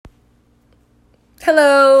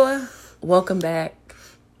Hello. Welcome back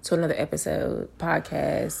to another episode,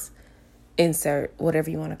 podcast, insert,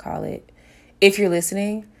 whatever you want to call it. If you're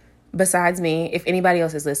listening, besides me, if anybody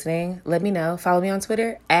else is listening, let me know. Follow me on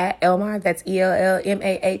Twitter at Elmar. That's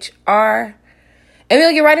ELLMAHR. And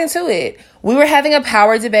we'll get right into it. We were having a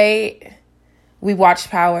power debate. We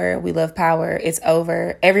watched Power. We love Power. It's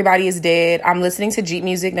over. Everybody is dead. I'm listening to Jeep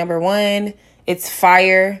Music #1. It's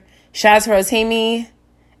fire. Shout out to Rotimi,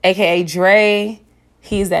 a.k.a. Dre.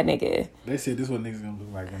 He's that nigga. They said this what niggas gonna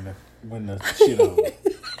look like when the shit over.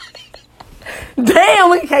 Damn,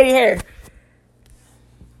 look at Katie hair.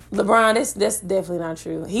 LeBron, that's definitely not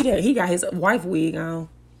true. He got his wife wig on.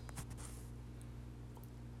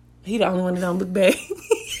 He the only one that don't look bad.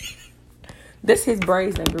 That's his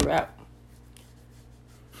braids that grew out.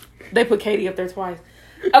 They put Katie up there twice.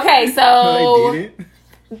 Okay, so No, they didn't.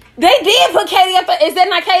 They did put Katie up there. Is that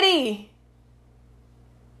not Katie?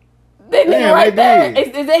 That nigga Damn, right they there.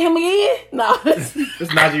 did. Is that him again? No.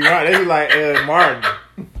 It's Najee Martin. They like Martin.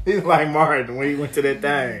 He's like Martin when he went to that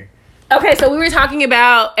thing. Okay, so we were talking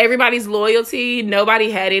about everybody's loyalty.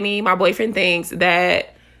 Nobody had any. My boyfriend thinks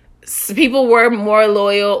that people were more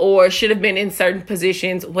loyal or should have been in certain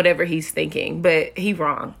positions, whatever he's thinking. But he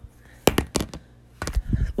wrong.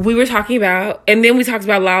 We were talking about, and then we talked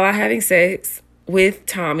about Lala having sex with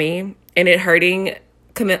Tommy and it hurting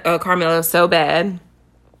Carmelo so bad.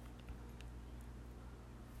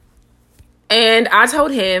 And I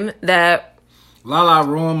told him that Lala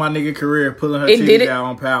ruined my nigga career pulling her titties out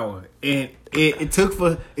on Power. And it took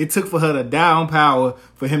for her to die on Power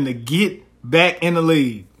for him to get back in the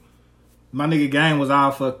league. My nigga game was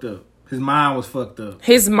all fucked up. His mind was fucked up.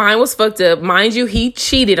 His mind was fucked up. Mind you, he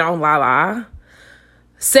cheated on Lala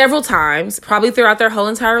several times, probably throughout their whole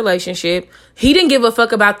entire relationship. He didn't give a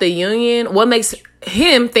fuck about the union. What makes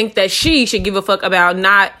him think that she should give a fuck about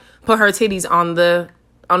not put her titties on the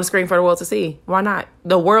screen for the world to see? Why not?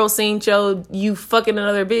 The world seen showed you fucking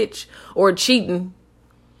another bitch or cheating.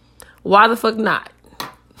 Why the fuck not?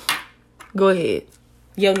 Go ahead.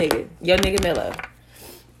 Yo nigga Mello.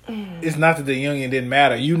 It's not that the union didn't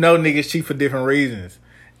matter. You know niggas cheat for different reasons.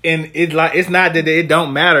 And it's not that it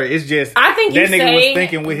don't matter. It's just I think that nigga was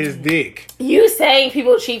thinking with his dick. You saying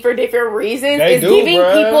people cheat for different reasons They is do, giving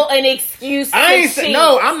bruh. people an excuse to cheat.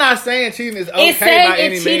 No, I'm not saying cheating is okay It's saying by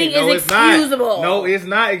any cheating means. No, is it's not. excusable. No, it's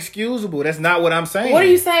not excusable. That's not what I'm saying. What are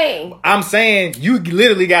you saying? I'm saying you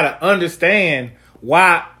literally gotta understand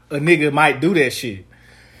why a nigga might do that shit.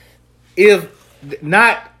 If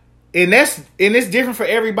not, and it's different for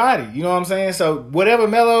everybody. You know what I'm saying? So whatever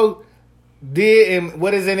Melo did and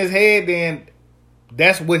what is in his head, then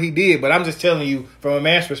that's what he did. But I'm just telling you from a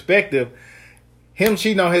man's perspective, him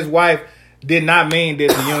cheating on his wife did not mean that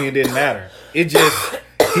the union didn't matter. He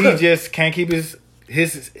just can't keep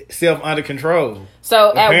his self under control. So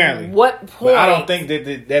apparently. At what point? But I don't think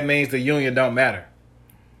that means the union don't matter.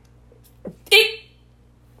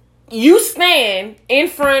 You stand in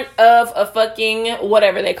front of a fucking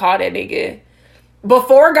whatever they call that nigga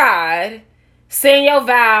before God, saying your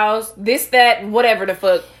vows, this, that, whatever the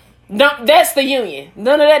fuck. That's the union.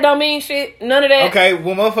 None of that don't mean shit. None of that. Okay,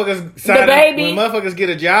 when motherfuckers when motherfuckers get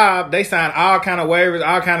a job, they sign all kind of waivers,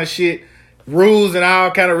 all kind of shit, rules and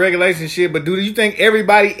all kind of regulations shit. But do you think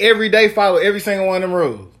everybody every day follow every single one of them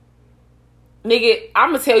rules? Nigga,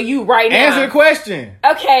 I'm gonna tell you right now. Answer the question.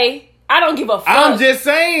 Okay. I don't give a fuck. I'm just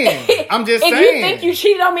saying. If you think you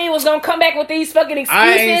cheated on me and was gonna come back with these fucking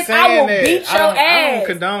excuses, I will beat your ass. I don't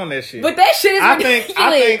condone that shit. But that shit is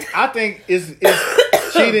ridiculous. I think it's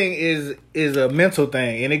cheating is a mental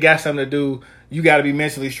thing, and it got something to do. You got to be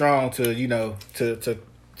mentally strong to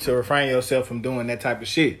refrain yourself from doing that type of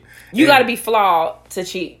shit. You got to be flawed to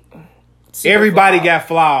cheat. Everybody got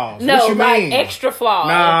flaws. No, what you like mean? Extra flaws.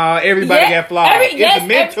 Nah, everybody got flaws. It's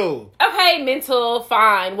mental. Okay, mental,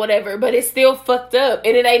 fine, whatever, but it's still fucked up,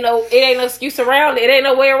 and it ain't no excuse around it. It ain't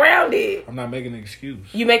no way around it. I'm not making an excuse.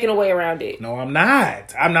 You making a way around it? No, I'm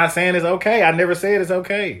not. I'm not saying it's okay. I never said it's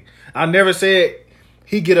okay. I never said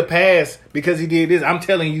he get a pass because he did this. I'm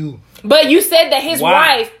telling you. But you said that his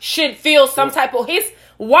wife should feel some type of his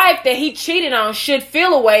wife that he cheated on should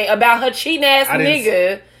feel a way about her cheating ass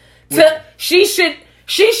nigga. He should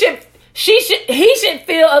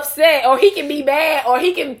feel upset, or he can be mad, or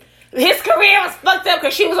his career was fucked up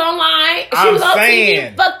because she was online. She was on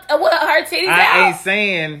TV, fucked with her titties out. I ain't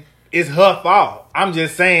saying it's her fault. I'm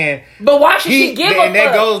just saying. But why should she give a fuck? And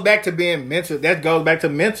that goes back to being mental. That goes back to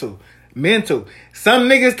mental. Some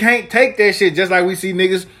niggas can't take that shit. Just like we see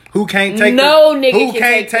niggas who can't take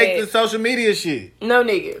the social media shit. No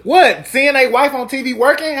nigga. What? Seeing a wife on TV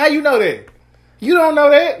working? How you know that? You don't know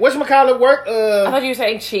that? Whatchamacallit work? I thought you were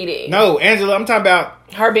saying cheating. No, Angela, I'm talking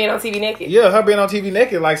about her being on TV naked. Yeah, her being on TV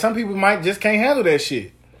naked. Like, some people might just can't handle that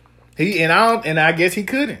shit. I guess he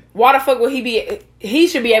couldn't. Why the fuck would he be? He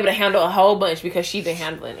should be able to handle a whole bunch because she's been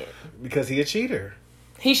handling it. Because he a cheater.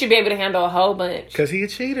 He should be able to handle a whole bunch. Because he a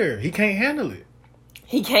cheater. He can't handle it.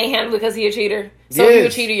 He can't handle it because he a cheater? So if you a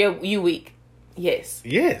cheater, you weak. Yes.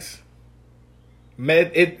 Yes.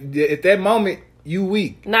 At that moment, you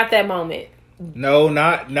weak. Not that moment. No.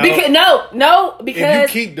 Because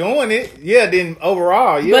if you keep doing it, then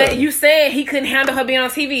overall, But you said he couldn't handle her being on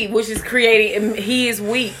TV, which is creating, he is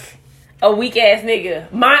weak. A weak ass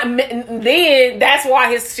nigga. Then that's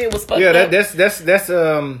why his shit was fucked up. That's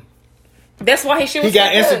why his shit was fucked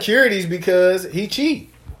up. He got insecurities because he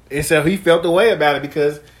cheat. And so he felt the way about it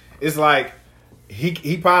because it's like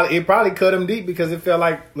it probably cut him deep because it felt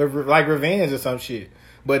like revenge or some shit.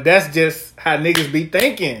 But that's just how niggas be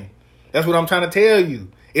thinking. That's what I'm trying to tell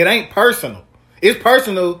you. It ain't personal. It's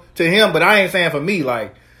personal to him, but I ain't saying for me.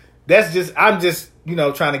 Like, I'm just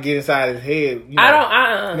trying to get inside his head.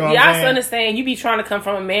 I understand. You be trying to come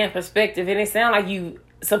from a man perspective, and it sound like you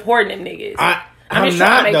supporting them niggas. I'm just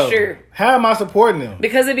trying to make sure. How am I supporting them?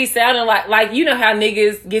 Because it be sounding like you know how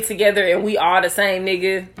niggas get together and we all the same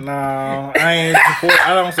nigga. No,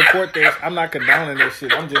 I don't support this. I'm not condoning this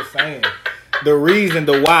shit. I'm just saying the reason,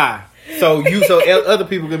 the why. So other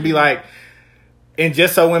people can be like, and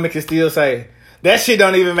just so women can still say that shit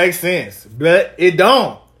don't even make sense, but it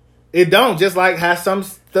don't. It don't. Just like how some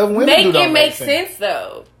stuff women do don't make sense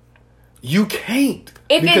though. You can't.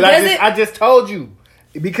 If because it doesn't, I just told you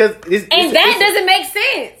because that doesn't make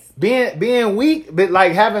sense. Being weak, but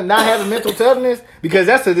like not having mental toughness, because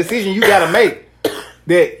that's a decision you gotta make.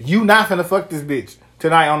 That you not finna fuck this bitch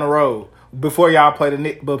tonight on the road. Before y'all play the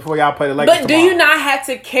Lakers But do you not have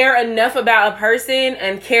to care enough about a person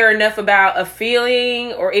and care enough about a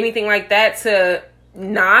feeling or anything like that to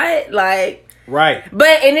not like right?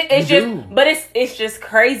 But it's just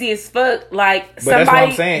crazy as fuck. Like but somebody, that's what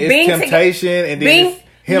I'm saying. It's temptation and then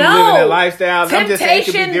him living that lifestyle.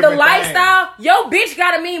 Temptation, the lifestyle. Yo, bitch,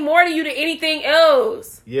 gotta mean more to you than anything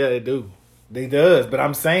else. Yeah, it do. They does, but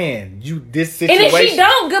I'm saying this situation. And if she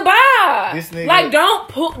don't, goodbye. This nigga, like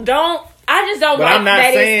don't. I just don't. But like I'm not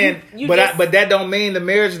that saying. But that don't mean the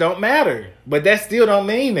marriage don't matter. But that still don't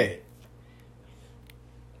mean that.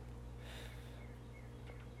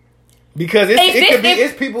 Because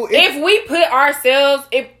it's people. If we put ourselves,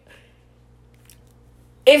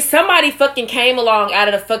 if somebody fucking came along out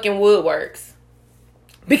of the fucking woodworks,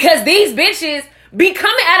 because these bitches be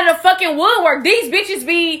coming out of the fucking woodwork. These bitches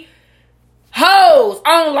be hoes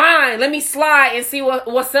online. Let me slide and see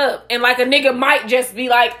what's up. And like a nigga might just be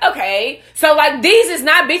like, okay. So like these is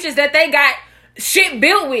not bitches that they got shit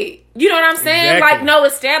built with. You know what I'm saying? Exactly. Like no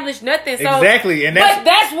established nothing. So exactly. And but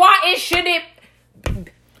that's why it shouldn't.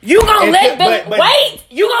 You gonna let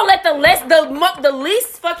you gonna let the least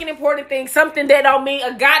fucking important thing, something that don't mean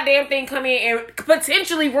a goddamn thing, come in and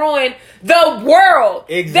potentially ruin the world.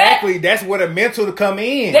 Exactly. That's where the mental come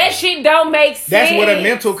in. That shit don't make sense. That's where the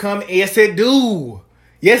mental come in. Yes, it do.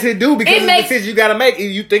 Yes, it do. Because it's a decision you gotta make.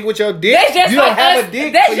 If you think with your dick, you don't have a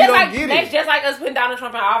dick, so you don't get it. That's just like us putting Donald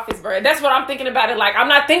Trump in office, bro. That's what I'm thinking about it like. I'm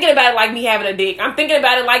not thinking about it like me having a dick. I'm thinking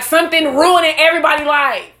about it like something ruining everybody's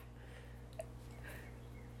life.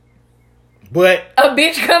 But a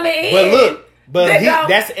bitch coming in. But look,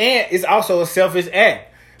 it's also a selfish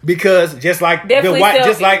act because just like the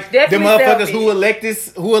motherfuckers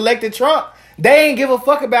who elected Trump, they ain't give a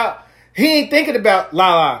fuck about. He ain't thinking about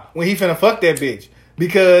Lala when he finna fuck that bitch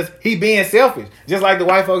because he being selfish. Just like the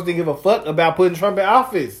white folks didn't give a fuck about putting Trump in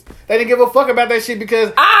office. They didn't give a fuck about that shit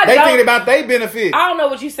because they thinking about their benefit. I don't know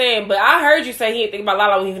what you saying, but I heard you say he didn't think about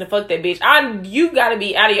Lala when he finna fuck that bitch. You gotta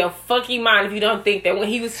be out of your fucking mind if you don't think that when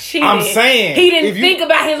he was cheating, I'm saying he didn't think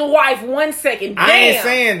about his wife 1 second. Damn. I ain't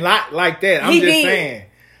saying like that. I'm just saying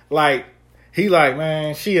like he like,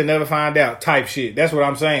 man, she'll never find out type shit. That's what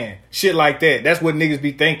I'm saying. Shit like that. That's what niggas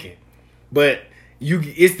be thinking. But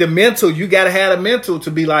it's the mental. You gotta have the mental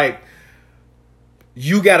to be like,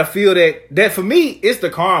 you gotta feel that for me, it's the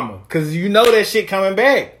karma. Cause you know that shit coming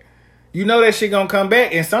back. You know that shit gonna come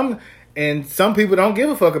back. And some people don't give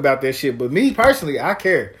a fuck about that shit. But me personally, I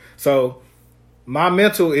care. So my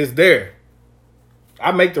mental is there.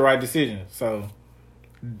 I make the right decision. So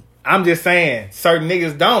I'm just saying certain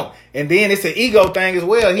niggas don't. And then it's an ego thing as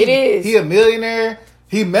well. It is. He a millionaire.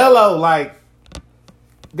 He mellow. Like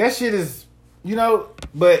that shit is,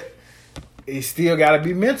 but it still got to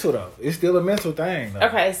be mental, though. It's still a mental thing, though.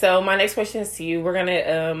 Okay, so my next question is to you. We're going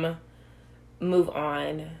to move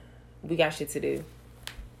on. We got shit to do.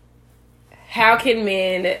 how can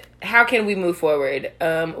we move forward?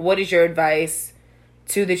 What is your advice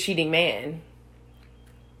to the cheating man?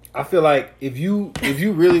 I feel like if you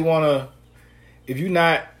really want to, if you're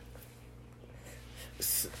not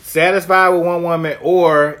satisfied with one woman,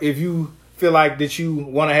 or if you feel like that you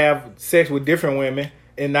want to have sex with different women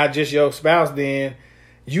and not just your spouse, then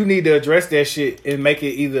you need to address that shit and make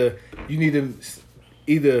it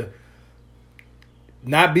either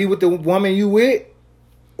not be with the woman you with,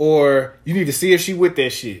 or you need to see if she with that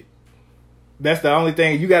shit. That's the only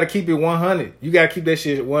thing. You got to keep it 100. You got to keep that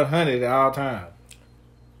shit 100 at all times.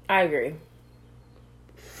 I agree.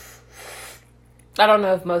 I don't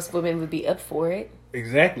know if most women would be up for it.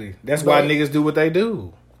 Exactly. That's why niggas do what they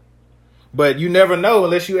do. But you never know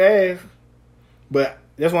unless you ask. But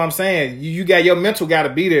that's what I'm saying. You got your mental got to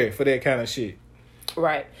be there for that kind of shit.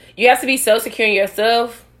 Right. You have to be so secure in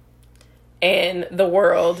yourself and the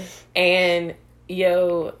world and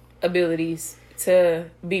your abilities to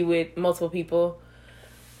be with multiple people.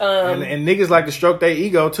 And niggas like to stroke their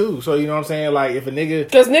ego too. So you know what I'm saying? Like if a nigga,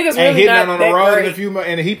 because niggas ain't really hitting not on that the road great. in a few months,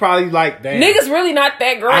 and he probably like, damn, niggas really not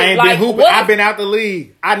that great. I ain't like, been hooping. I've been out the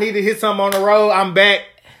league. I need to hit something on the road. I'm back.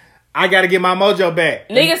 I got to get my mojo back.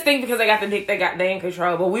 Niggas think because they got the dick, they in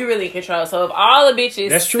control, but we really in control. So if all the bitches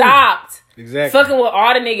That's true. stopped exactly fucking with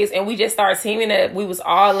all the niggas and we just started teaming up, we was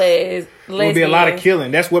all lesbians. There'll be a lot of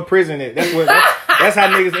killing. That's what prison is. That's how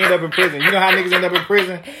niggas end up in prison. You know how niggas end up in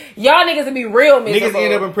prison? Y'all niggas would be real miserable. Niggas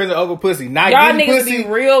end up in prison over pussy. Not Y'all getting niggas pussy. be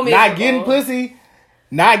real miserable. Not getting pussy.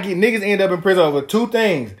 Niggas end up in prison over two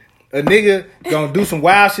things. A nigga gonna do some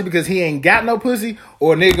wild shit because he ain't got no pussy,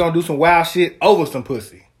 or a nigga gonna do some wild shit over some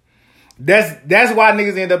pussy. That's why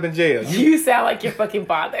niggas end up in jail. You sound like your fucking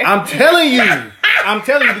father. I'm telling you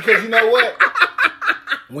because you know what?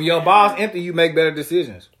 When your balls empty, you make better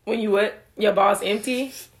decisions. When you what? Your balls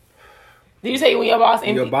empty? Did you say when your balls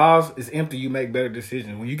empty? When your balls is empty, you make better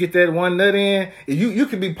decisions. When you get that one nut in, you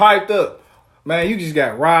could be piped up. Man, you just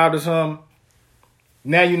got robbed or something.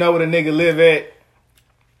 Now you know where the nigga live at.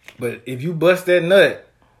 But if you bust that nut,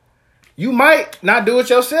 you might not do it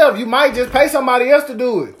yourself. You might just pay somebody else to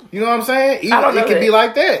do it. You know what I'm saying? It could be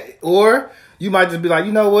like that. Or you might just be like,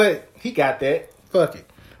 you know what? He got that. Fuck it.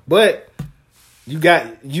 But you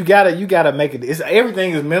gotta make it.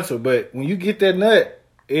 Everything is mental, but when you get that nut,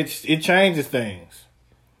 it changes things.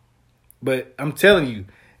 But I'm telling you,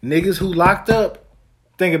 niggas who locked up,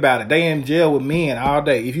 think about it. They in jail with men all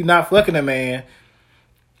day. If you're not fucking a man,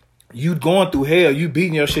 you going through hell. You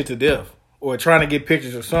beating your shit to death or trying to get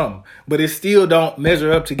pictures or something. But it still don't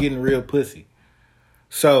measure up to getting real pussy.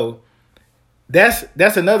 So that's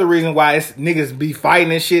another reason why it's niggas be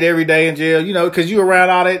fighting and shit every day in jail. You know, because you around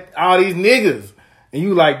all these niggas. And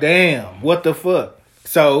you like, damn, what the fuck?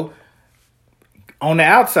 So, on the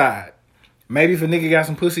outside, maybe if a nigga got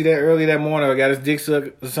some pussy that early that morning or got his dick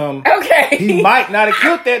sucked or something, okay, he might not have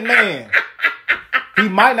killed that man.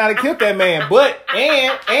 But,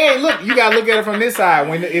 and look, you gotta look at it from this side.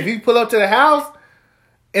 If you pull up to the house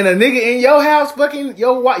and a nigga in your house fucking,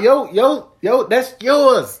 yo, that's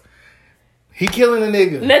yours. He killing a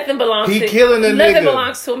nigga. Nothing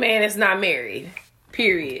belongs to a man that's not married.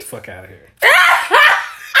 Period. Fuck out of here.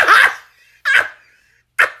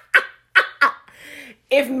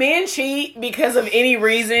 If men cheat because of any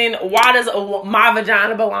reason, why does my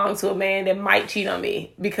vagina belong to a man that might cheat on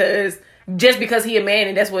me? Just because he a man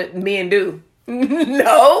and that's what men do.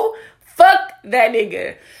 No. Fuck that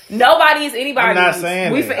nigga. Nobody is anybody. I'm not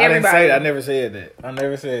saying we that. For everybody. I never said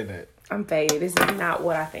that. I'm faded. This is not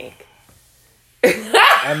what I think.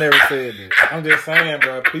 I never said that. I'm just saying,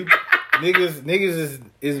 bro. People, niggas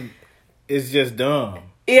is just dumb.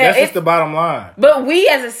 Yeah, that's just the bottom line. But we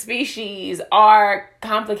as a species are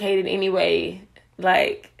complicated anyway.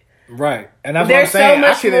 Like, right, and that's what I'm saying.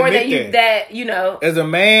 There's so much more that you know. As a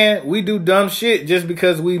man, we do dumb shit just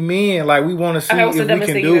because we men. Like we want to see if we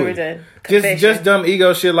can do it. Just dumb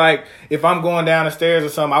ego shit. Like if I'm going down the stairs or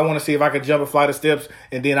something, I want to see if I can jump a flight of steps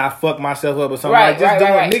and then I fuck myself up or something. Right,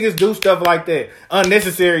 right. Niggas do stuff like that.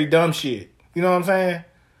 Unnecessary dumb shit. You know what I'm saying?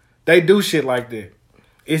 They do shit like that.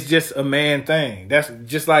 It's just a man thing. That's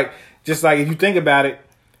just like if you think about it,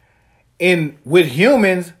 with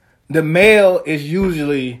humans, the male is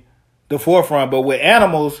usually the forefront, but with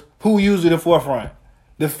animals, who usually the forefront?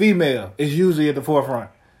 The female is usually at the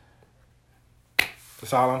forefront.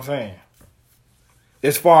 That's all I'm saying.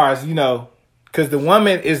 As far as, you know, because the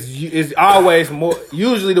woman is always more,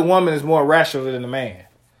 usually the woman is more rational than the man.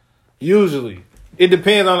 Usually. It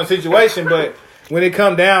depends on the situation, but when it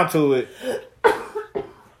come down to it,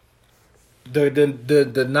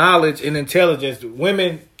 the knowledge and intelligence,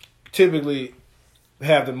 women typically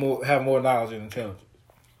have more knowledge and intelligence.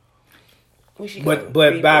 But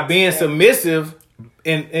by being submissive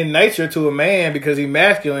in nature to a man because he's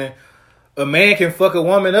masculine, a man can fuck a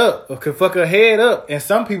woman up or can fuck her head up, and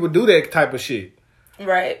some people do that type of shit.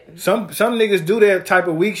 Right. Some niggas do that type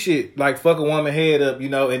of weak shit, like fuck a woman head up,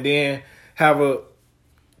 and then have a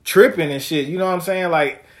tripping and shit. You know what I'm saying?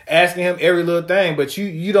 Like asking him every little thing, but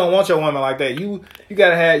you don't want your woman like that. You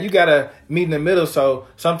gotta meet in the middle. So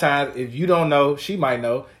sometimes if you don't know, she might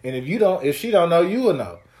know, and if she don't know, you will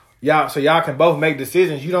know. Y'all can both make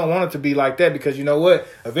decisions. You don't want it to be like that because you know what?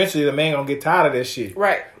 Eventually the man gonna get tired of that shit.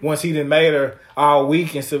 Right. Once he done made her all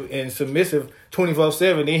weak and submissive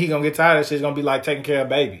 24/7, then he gonna get tired of that shit. It's gonna be like taking care of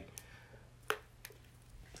baby.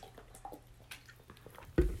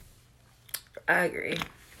 I agree.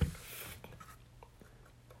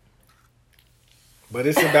 But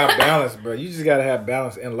it's about balance, bro. You just gotta have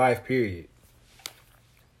balance in life, period.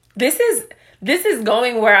 This is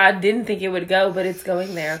going where I didn't think it would go, but it's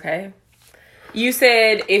going there, okay? You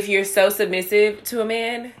said if you're so submissive to a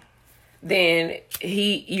man, then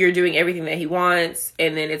you're doing everything that he wants,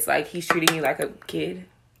 and then it's like he's treating you like a kid,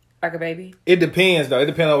 like a baby. It depends, though. It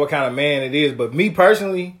depends on what kind of man it is. But me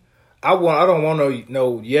personally, I don't want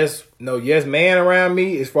no yes man around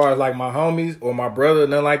me as far as like my homies or my brother,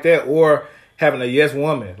 nothing like that, or having a yes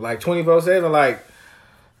woman like 24/7. Like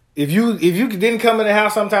if you didn't come in the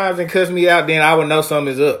house sometimes and cuss me out, then I would know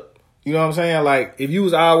something is up. You know what I'm saying? Like if you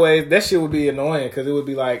was always, that shit would be annoying because it would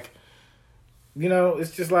be like,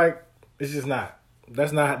 it's just like it's just not.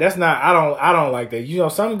 That's not. I don't like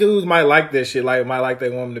that. Some dudes might like that shit. Like might like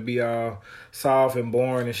their woman to be all soft and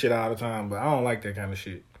boring and shit all the time, but I don't like that kind of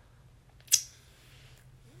shit.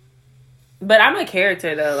 But I'm a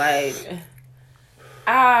character though, like.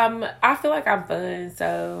 I feel like I'm fun,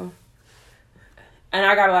 so, and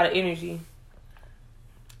I got a lot of energy,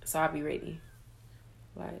 so I'll be ready.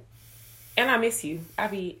 Like, and I miss you. I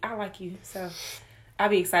like you, so I'll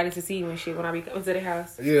be excited to see you and shit when I be coming to the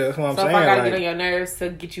house. Yeah, that's what I'm saying. So if I gotta get on your nerves to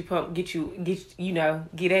get you pumped, get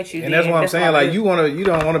at you. And that's what I'm saying. Like you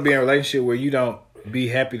don't want to be in a relationship where you don't be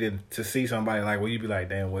happy to see somebody. Like where you be like,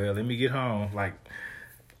 damn, well, let me get home. Like.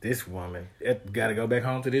 This woman gotta go back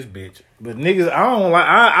home to this bitch. But niggas,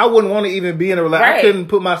 I wouldn't want to even be in a relationship. Right. I couldn't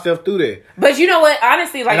put myself through that. But you know what?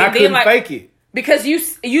 Honestly, like, and I couldn't fake it because you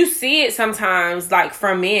see it sometimes, like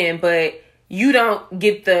from men, but you don't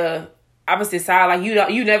get the opposite side. Like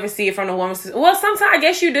you never see it from the woman's. Well, sometimes I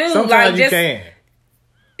guess you do. Sometimes you can.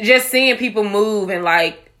 Just seeing people move and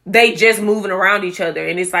like they just moving around each other,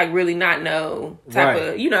 and it's like really not no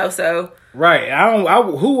type of so. Right.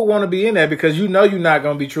 Who would want to be in that because you're not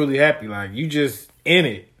gonna be truly happy. Like you just in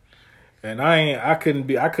it. And I couldn't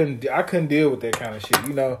deal with that kind of shit,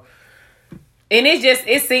 And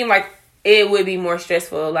it seemed like it would be more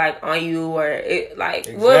stressful like on you or it like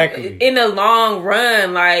exactly. In the long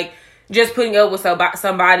run, like just putting up with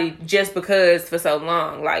somebody just because for so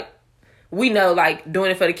long. Like we know like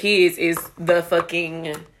doing it for the kids is the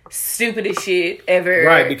fucking stupidest shit ever.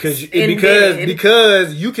 Right, because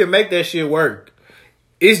you can make that shit work.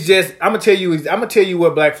 It's just I'm gonna tell you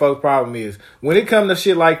what black folks' problem is. When it comes to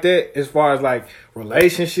shit like that, as far as like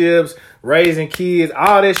relationships, raising kids,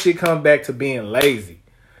 all that shit comes back to being lazy.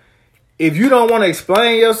 If you don't want to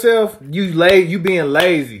explain yourself, you being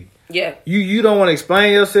lazy. Yeah. You don't want to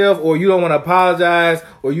explain yourself or you don't want to apologize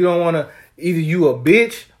or you don't want to either you a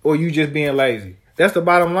bitch or you just being lazy. That's the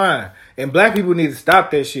bottom line. And black people need to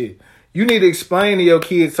stop that shit. You need to explain to your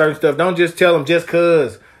kids certain stuff. Don't just tell them just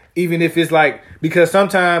cause. Even if it's like, because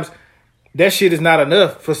sometimes that shit is not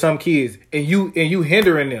enough for some kids. And you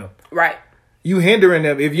hindering them. Right. You hindering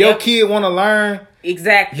them. If your kid want to learn,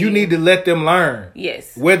 exactly, you need to let them learn.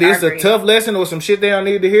 Yes. Whether it's a tough lesson or some shit they don't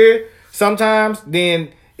need to hear, sometimes,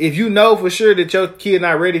 then if you know for sure that your kid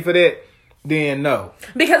not ready for that, then no.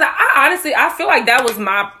 Because I honestly, I feel like that was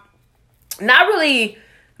not really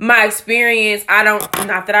my experience.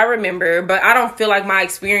 Not that I remember, but I don't feel like my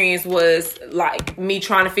experience was like me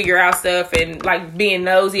trying to figure out stuff and like being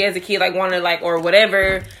nosy as a kid, like wanting to like, or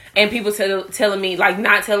whatever. And people telling me, like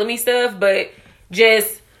not telling me stuff, but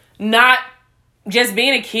just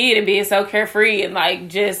being a kid and being so carefree and like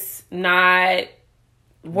just not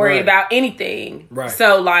worried about anything. Right.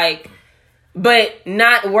 So like, but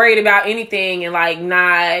not worried about anything and like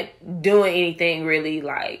not doing anything really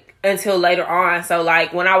like until later on. So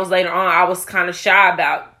like when I was later on, I was kind of shy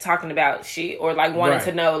about talking about shit or like wanting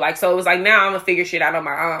to know. Like, so it was like, now I'm gonna figure shit out on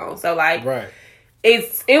my own. So like,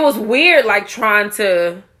 it was weird like trying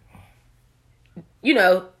to,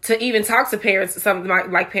 to even talk to parents, something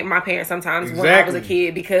like my parents sometimes when I was a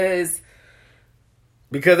kid because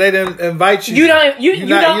they didn't invite you. You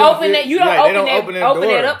don't open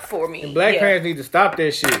it up for me. And black parents need to stop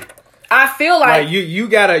that shit. I feel like you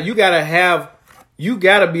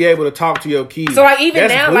gotta be able to talk to your kids. So like even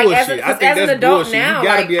that's now, bullshit. like as an adult bullshit. now, you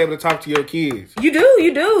gotta like, be able to talk to your kids. You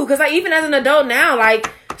do, because like even as an adult now,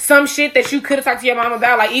 like some shit that you could have talked to your mom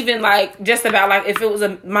about, like even like just about like if it was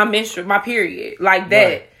my period, like that.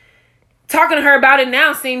 Right. Talking to her about it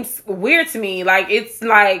now seems weird to me. Like it's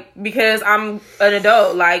like because I'm an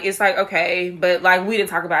adult, like it's like okay, but like we didn't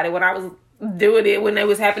talk about it when I was doing it when it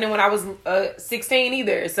was happening when I was 16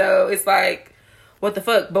 either. So it's like. What the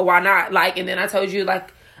fuck? But why not? Like, and then I told you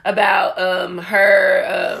like about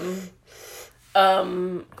her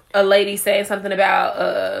a lady saying something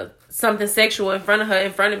about something sexual in front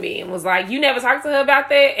of me, and was like, "You never talked to her about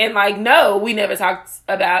that?" And like, no, we never talked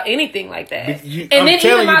about anything like that. And then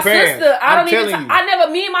even my sister,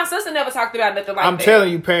 me and my sister never talked about nothing like that. I'm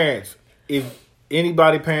telling you, parents, if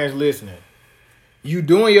anybody parents listening, you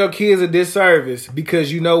doing your kids a disservice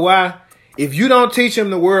because you know why? If you don't teach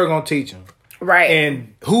them, the world gonna teach them. Right.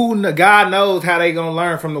 And God knows how they gonna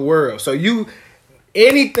learn from the world. So you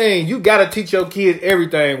gotta teach your kids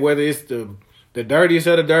everything, whether it's the dirtiest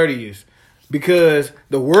of the dirtiest. Because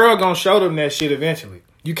the world gonna show them that shit eventually.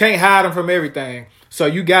 You can't hide them from everything. So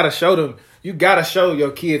you gotta show them, you gotta show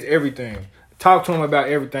your kids everything. Talk to them about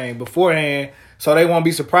everything beforehand so they won't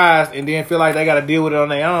be surprised and then feel like they gotta deal with it on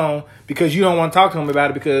their own because you don't want to talk to them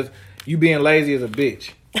about it because you being lazy as a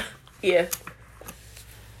bitch. Yeah.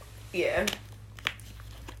 Yeah.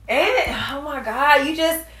 And oh my God, you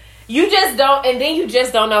just don't, and then you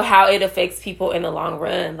just don't know how it affects people in the long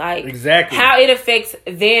run. Like exactly how it affects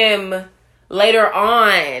them later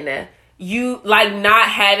on. You like not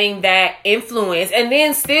having that influence, and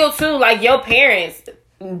then still too, like your parents,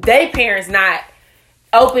 not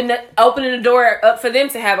opening the door up for them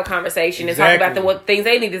to have a conversation and talk about what things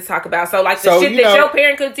they need to talk about. So like the shit that your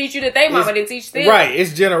parent could teach you that they mama didn't teach them. Right,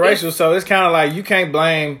 it's generational, so it's kind of like you can't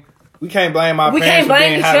blame. We can't blame our parents for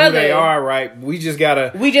being who they are, right? We just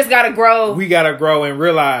gotta grow. We gotta grow and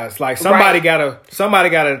realize, like somebody gotta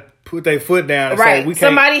put their foot down and say we can't.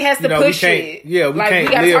 Somebody has to push it. Yeah, we can't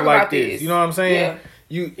live like this. You know what I'm saying?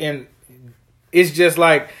 Yeah. And it's just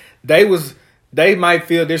like they might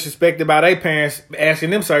feel disrespected by their parents asking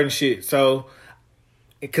them certain shit. So,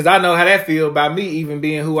 because I know how that feel about me even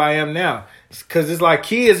being who I am now. Because it's like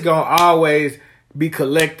kids gonna always be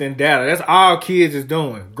collecting data. That's all kids is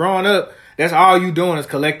doing. Growing up, that's all you doing is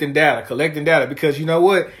collecting data. Because you know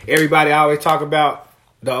what? Everybody always talk about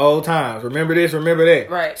the old times. Remember this, remember that.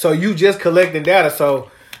 Right. So you just collecting data.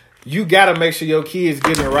 So you got to make sure your kids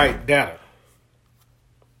getting the right data.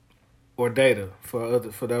 Or data for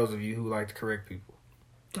those of you who like to correct people.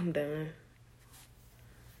 I'm done.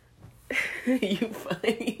 You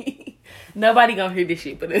funny. Nobody gonna hear this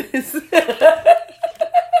shit but us. You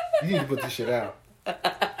need to put this shit out.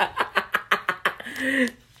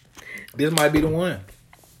 This might be the one.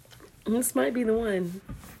 This might be the one.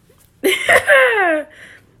 I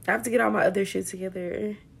have to get all my other shit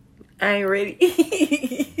together. I ain't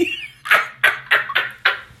ready.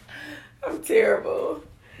 I'm terrible.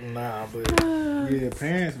 Nah, but yeah,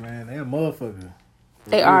 parents, man, they're a motherfucker.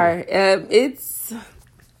 They are. It's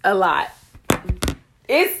a lot.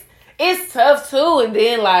 It's tough too, and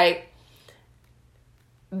then like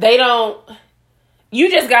they don't. You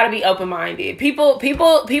just got to be open-minded.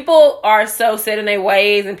 People are so set in their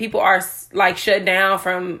ways, and people are like shut down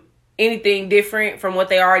from anything different from what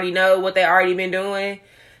they already know, what they already been doing.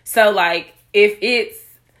 So like, if it's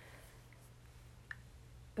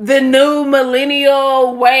the new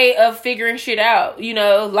millennial way of figuring shit out, you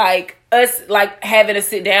know, like us, like having to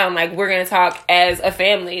sit down, like we're gonna talk as a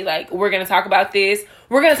family, like we're gonna talk about this.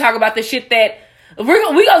 We're gonna talk about the shit that. We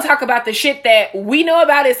gonna talk about the shit that we know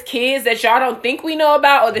about as kids that y'all don't think we know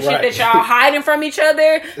about, or the shit that y'all hiding from each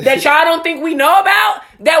other that y'all don't think we know about,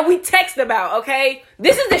 that we text about, okay?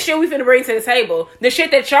 This is the shit we finna bring to the table. The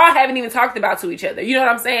shit that y'all haven't even talked about to each other. You know what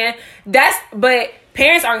I'm saying? But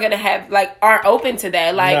parents aren't open to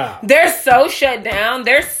that. Like, they're so shut down.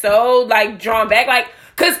 They're so, like, drawn back. Like,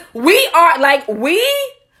 cause we are, like,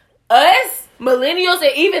 us, millennials,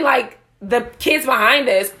 and even, like, the kids behind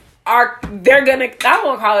us, they're gonna, I don't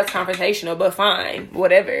want to call it confrontational, but fine,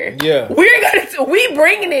 whatever. Yeah. We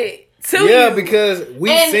bringing it to you. Yeah, because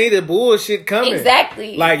we see the bullshit coming.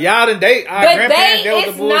 Exactly. Like, y'all our grandparents dealt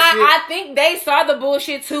with the bullshit. I think they saw the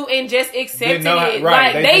bullshit too and just accepted it.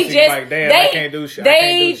 Right. Like, they just like, damn, I can't do shit. I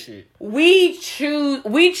can't do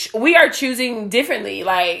shit. We are choosing differently.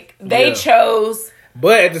 Like, they chose.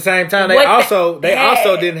 But at the same time, they also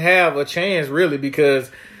didn't have a chance really,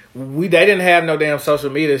 because they didn't have no damn social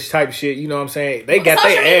media type shit. You know what I'm saying? They got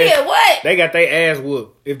social their media, ass. what? They got their ass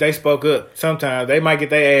whooped if they spoke up. Sometimes they might get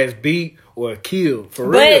their ass beat or killed for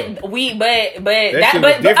real. But that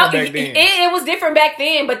was different back then. It was different back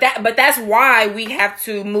then. But that's why we have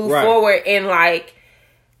to move forward and like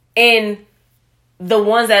in the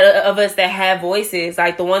ones of us that have voices,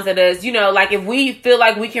 like the ones that us, you know, like if we feel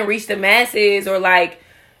like we can reach the masses or like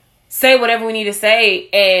say whatever we need to say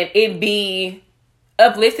and it be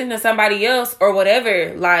uplifting to somebody else or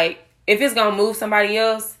whatever, like if it's gonna move somebody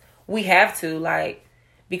else, we have to, like,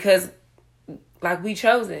 because like we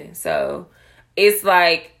chosen. So it's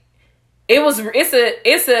like it's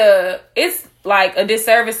like a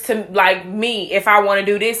disservice to like me if I want to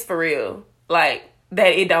do this for real, like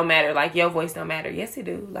that it don't matter, like your voice don't matter. Yes it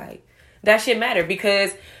do, like that shit matter,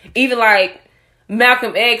 because even like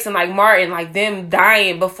Malcolm X and like Martin, like them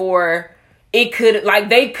dying before it could, like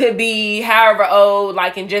they could be however old,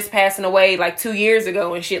 like and just passing away like 2 years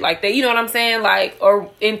ago and shit like that, you know what I'm saying, like, or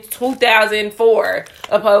in 2004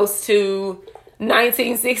 opposed to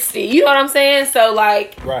 1960, you know what I'm saying? So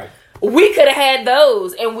like right, we could have had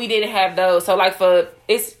those and we didn't have those. So like for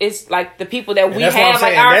it's like the people that we have,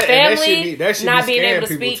 like our family, that should not being able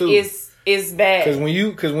to speak too. is bad.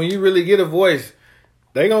 Because when you really get a voice,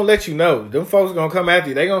 they gonna let you know. Them folks gonna come after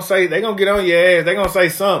you. They gonna get on your ass. They gonna say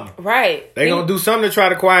something. Right. They gonna do something to try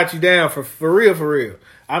to quiet you down for real.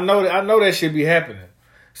 I know that should be happening.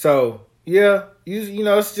 So yeah, you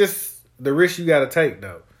know it's just the risk you gotta take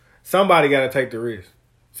though. Somebody gotta take the risk.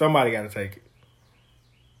 Somebody gotta take it.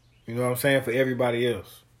 You know what I'm saying? For everybody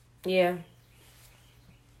else. Yeah.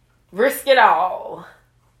 Risk it all.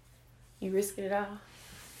 You risk it all?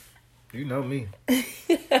 You know me.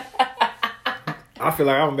 I feel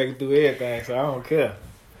like I'm gonna make it through everything, so I don't care.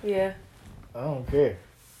 Yeah. I don't care.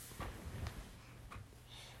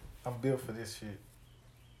 I'm built for this shit.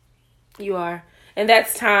 You are. And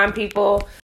that's time, people.